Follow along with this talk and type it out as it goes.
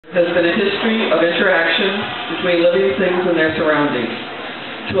has been a history of interaction between living things and their surroundings.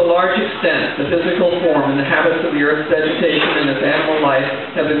 To a large extent, the physical form and the habits of the Earth's vegetation and its animal life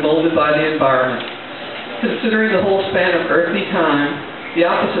have been molded by the environment. Considering the whole span of earthly time, the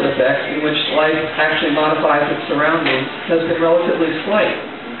opposite effect, in which life actually modifies its surroundings, has been relatively slight.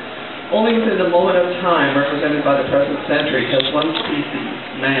 Only within the moment of time represented by the present century has one species,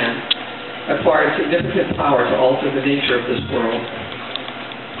 man, acquired significant power to alter the nature of this world.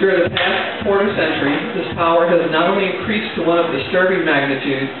 During the past quarter century, this power has not only increased to one of disturbing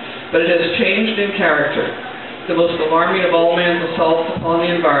magnitude, but it has changed in character. The most alarming of all man's assaults upon the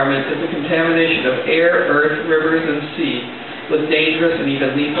environment is the contamination of air, earth, rivers, and sea with dangerous and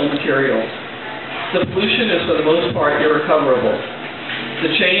even lethal materials. The pollution is for the most part irrecoverable.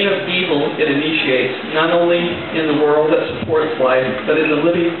 The chain of evil it initiates, not only in the world that supports life, but in the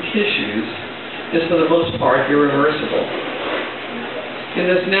living tissues, is for the most part irreversible. In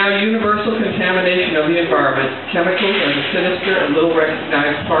this now universal contamination of the environment, chemicals are the sinister and little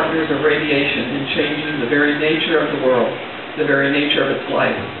recognized partners of radiation in changing the very nature of the world, the very nature of its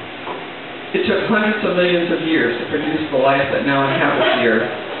life. It took hundreds of millions of years to produce the life that now inhabits the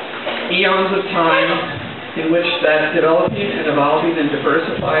Earth, eons of time in which that developing and evolving and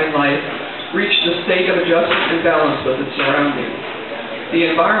diversifying life reached a state of adjustment and balance with its surroundings. The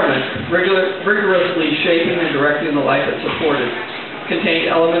environment, rigorously shaping and directing the life it supported,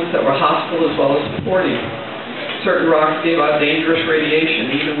 contained elements that were hostile as well as supporting. Certain rocks gave out dangerous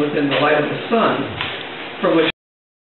radiation even within the light of the sun, from which